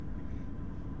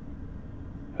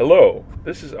Hello,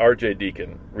 this is R.J.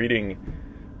 Deacon reading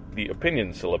the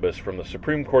opinion syllabus from the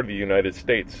Supreme Court of the United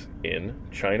States in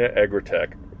China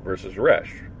Agritech v.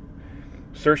 Resch,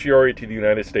 certiorari to the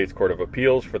United States Court of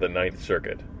Appeals for the Ninth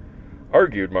Circuit,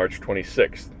 argued March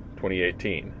 26,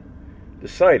 2018,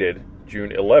 decided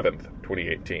June 11,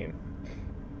 2018.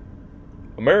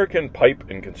 American Pipe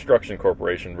and Construction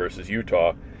Corporation v.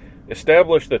 Utah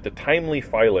established that the timely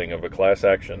filing of a class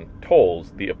action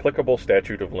tolls the applicable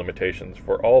statute of limitations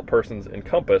for all persons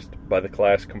encompassed by the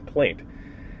class complaint,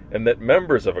 and that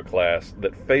members of a class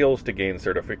that fails to gain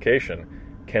certification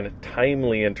can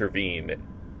timely intervene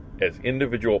as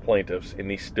individual plaintiffs in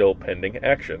the still pending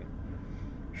action.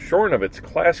 Shorn of its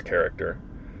class character,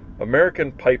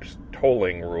 American Pipe's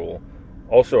tolling rule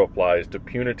also applies to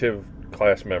punitive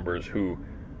class members who,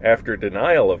 after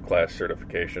denial of class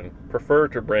certification, prefer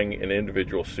to bring an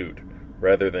individual suit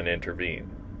rather than intervene.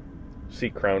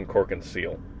 See Crown, Cork, and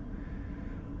Seal.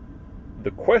 The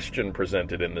question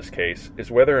presented in this case is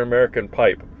whether American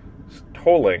Pipe's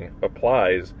tolling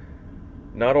applies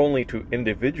not only to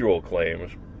individual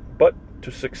claims, but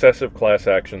to successive class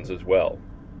actions as well.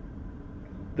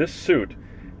 This suit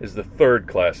is the third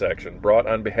class action brought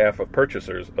on behalf of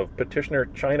purchasers of petitioner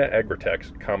China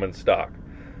Agritech's common stock,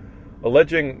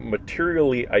 alleging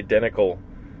materially identical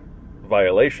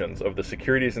violations of the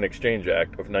Securities and Exchange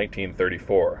Act of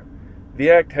 1934. The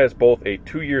Act has both a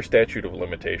 2-year statute of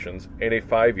limitations and a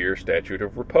 5-year statute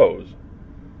of repose,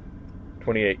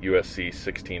 28 U.S.C.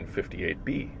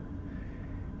 1658b.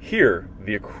 Here,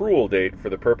 the accrual date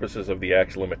for the purposes of the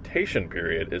Act's limitation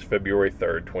period is February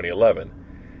 3, 2011,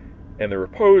 and the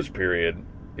repose period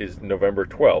is November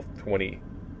 12,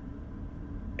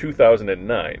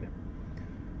 2009.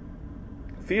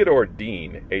 Theodore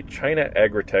Dean, a China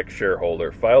Agritech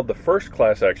shareholder, filed the first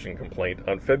class action complaint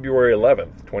on February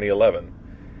 11, 2011,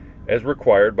 as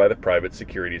required by the Private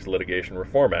Securities Litigation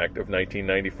Reform Act of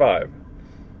 1995.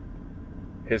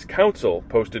 His counsel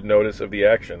posted notice of the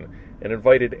action and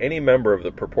invited any member of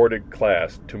the purported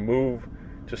class to move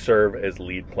to serve as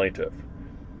lead plaintiff.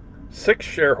 6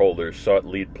 shareholders sought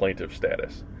lead plaintiff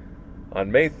status.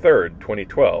 On May 3,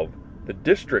 2012, the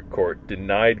district court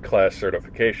denied class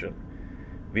certification.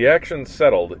 The action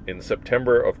settled in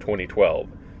September of 2012,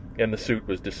 and the suit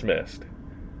was dismissed.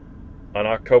 On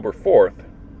October 4th,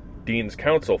 Dean's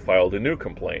counsel filed a new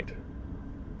complaint.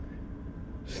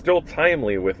 Still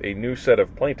timely with a new set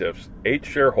of plaintiffs, 8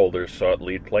 shareholders sought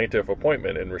lead plaintiff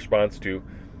appointment in response to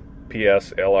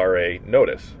PSLRA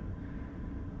notice.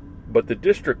 But the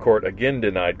district court again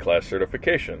denied class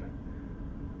certification.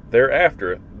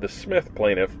 Thereafter, the Smith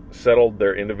plaintiff settled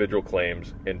their individual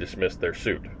claims and dismissed their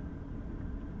suit.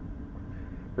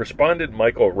 Respondent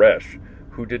Michael Resch,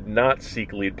 who did not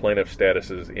seek lead plaintiff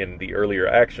statuses in the earlier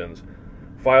actions,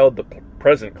 filed the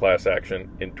present class action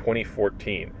in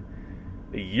 2014,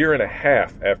 a year and a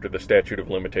half after the statute of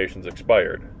limitations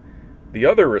expired. The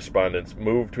other respondents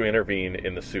moved to intervene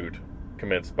in the suit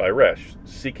commenced by Resch,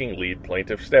 seeking lead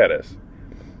plaintiff status.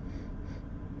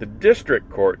 The district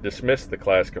court dismissed the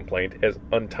class complaint as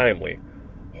untimely,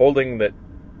 holding that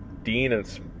Dean and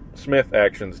Smith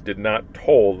actions did not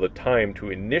toll the time to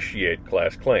initiate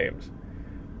class claims.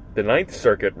 The Ninth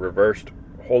Circuit reversed,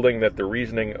 holding that the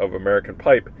reasoning of American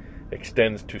Pipe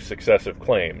extends to successive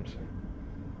claims.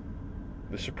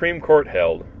 The Supreme Court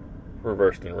held,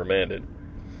 reversed and remanded.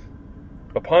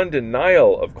 Upon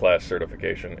denial of class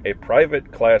certification, a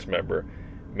private class member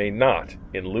may not,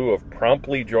 in lieu of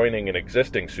promptly joining an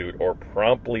existing suit or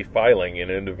promptly filing an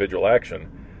individual action,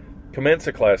 commence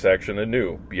a class action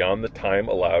anew beyond the time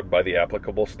allowed by the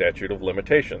applicable statute of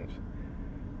limitations.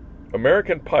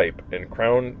 American Pipe and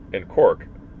Crown and Cork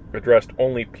addressed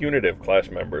only punitive class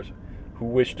members who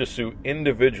wish to sue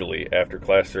individually after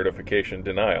class certification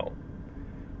denial.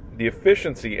 The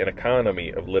efficiency and economy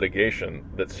of litigation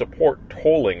that support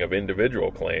tolling of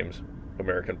individual claims,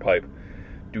 American Pipe,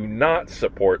 do not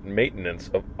support maintenance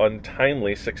of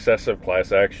untimely successive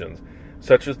class actions,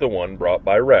 such as the one brought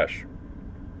by Resch.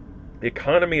 The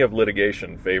economy of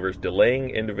litigation favors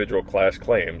delaying individual class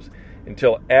claims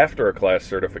until after a class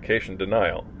certification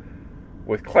denial.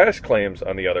 With class claims,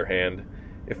 on the other hand,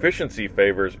 efficiency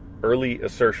favors early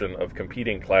assertion of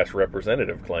competing class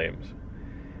representative claims.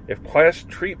 If class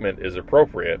treatment is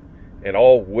appropriate, and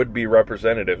all would-be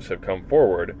representatives have come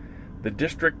forward, the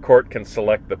district court can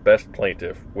select the best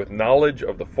plaintiff with knowledge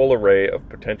of the full array of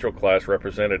potential class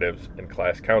representatives and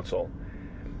class counsel.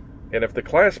 And if the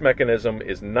class mechanism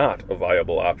is not a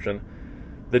viable option,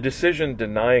 the decision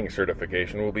denying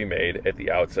certification will be made at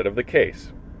the outset of the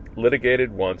case,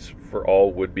 litigated once for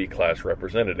all would-be class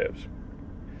representatives.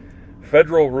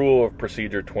 Federal Rule of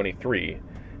Procedure 23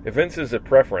 evinces a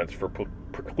preference for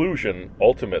preclusion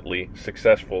ultimately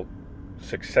successive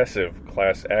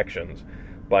class actions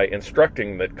by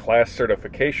instructing that class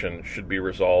certification should be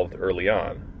resolved early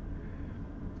on.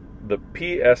 The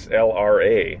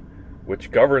PSLRA,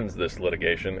 which governs this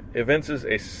litigation, evinces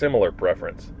a similar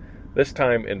preference, this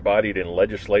time embodied in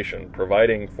legislation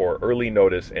providing for early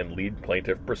notice and lead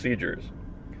plaintiff procedures.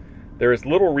 There is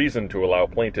little reason to allow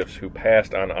plaintiffs who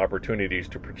passed on opportunities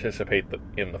to participate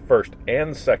in the first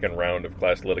and second round of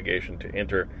class litigation to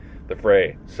enter the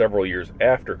fray several years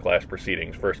after class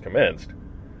proceedings first commenced.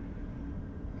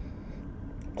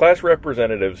 Class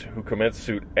representatives who commence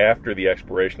suit after the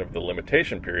expiration of the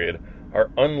limitation period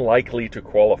are unlikely to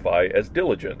qualify as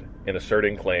diligent in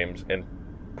asserting claims and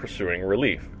pursuing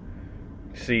relief.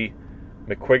 See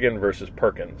McQuiggan v.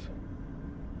 Perkins.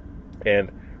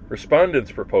 And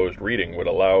respondents' proposed reading would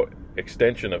allow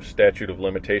extension of statute of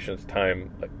limitations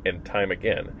time and time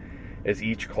again, as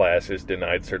each class is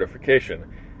denied certification.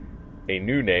 A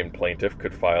new named plaintiff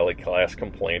could file a class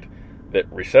complaint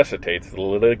that resuscitates the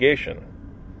litigation.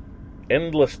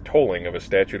 Endless tolling of a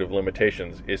statute of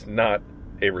limitations is not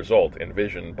a result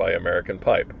envisioned by American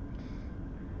Pipe.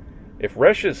 If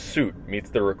Resch's suit meets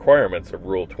the requirements of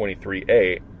Rule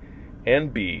 23A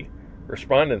and B,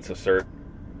 respondents assert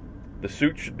the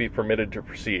suit should be permitted to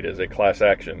proceed as a class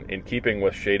action in keeping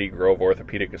with Shady Grove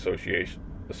Orthopedic Associates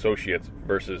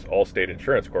versus Allstate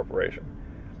Insurance Corporation.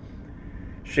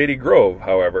 Shady Grove,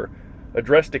 however,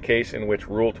 addressed a case in which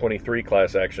Rule 23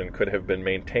 class action could have been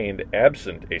maintained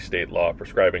absent a state law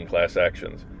prescribing class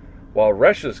actions, while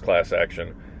Resch's class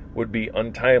action would be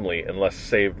untimely unless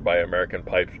saved by American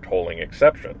Pipe's tolling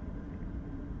exception.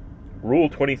 Rule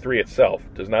 23 itself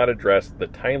does not address the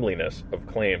timeliness of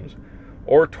claims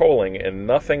or tolling, and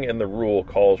nothing in the rule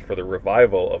calls for the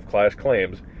revival of class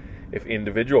claims if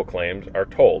individual claims are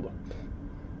tolled.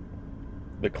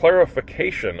 The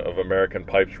clarification of American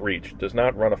Pipe's reach does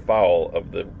not run afoul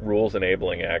of the Rules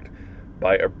Enabling Act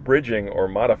by abridging or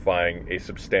modifying a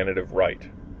substantive right.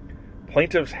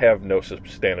 Plaintiffs have no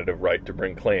substantive right to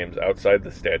bring claims outside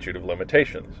the statute of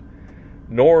limitations,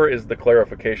 nor is the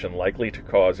clarification likely to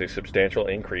cause a substantial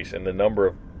increase in the number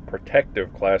of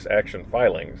protective class action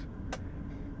filings.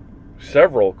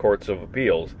 Several courts of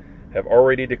appeals have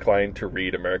already declined to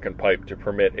read American Pipe to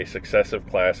permit a successive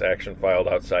class action filed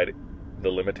outside the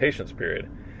limitations period,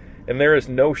 and there is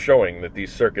no showing that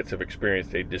these circuits have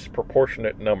experienced a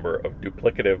disproportionate number of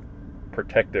duplicative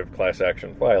protective class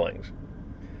action filings.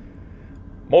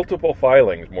 Multiple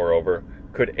filings, moreover,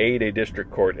 could aid a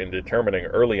district court in determining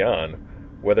early on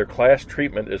whether class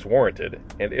treatment is warranted,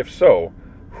 and if so,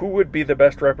 who would be the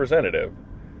best representative.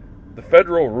 The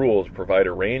federal rules provide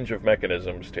a range of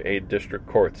mechanisms to aid district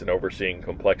courts in overseeing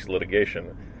complex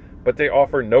litigation, but they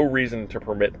offer no reason to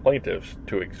permit plaintiffs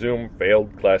to exhume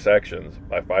failed class actions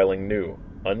by filing new,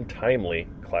 untimely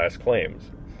class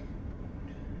claims.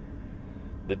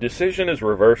 The decision is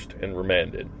reversed and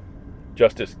remanded.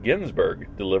 Justice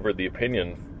Ginsburg delivered the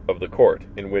opinion of the court,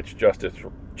 in which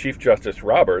Chief Justice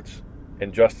Roberts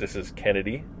and Justices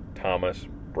Kennedy, Thomas,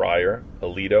 Breyer,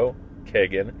 Alito,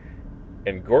 Kagan,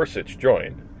 and Gorsuch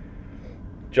joined.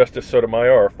 Justice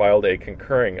Sotomayor filed a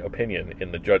concurring opinion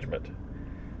in the judgment.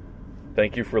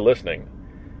 Thank you for listening.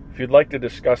 If you'd like to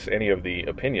discuss any of the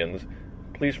opinions,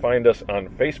 please find us on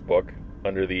Facebook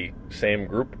under the same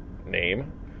group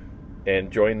name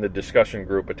and join the discussion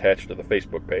group attached to the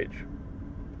Facebook page.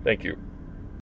 Thank you.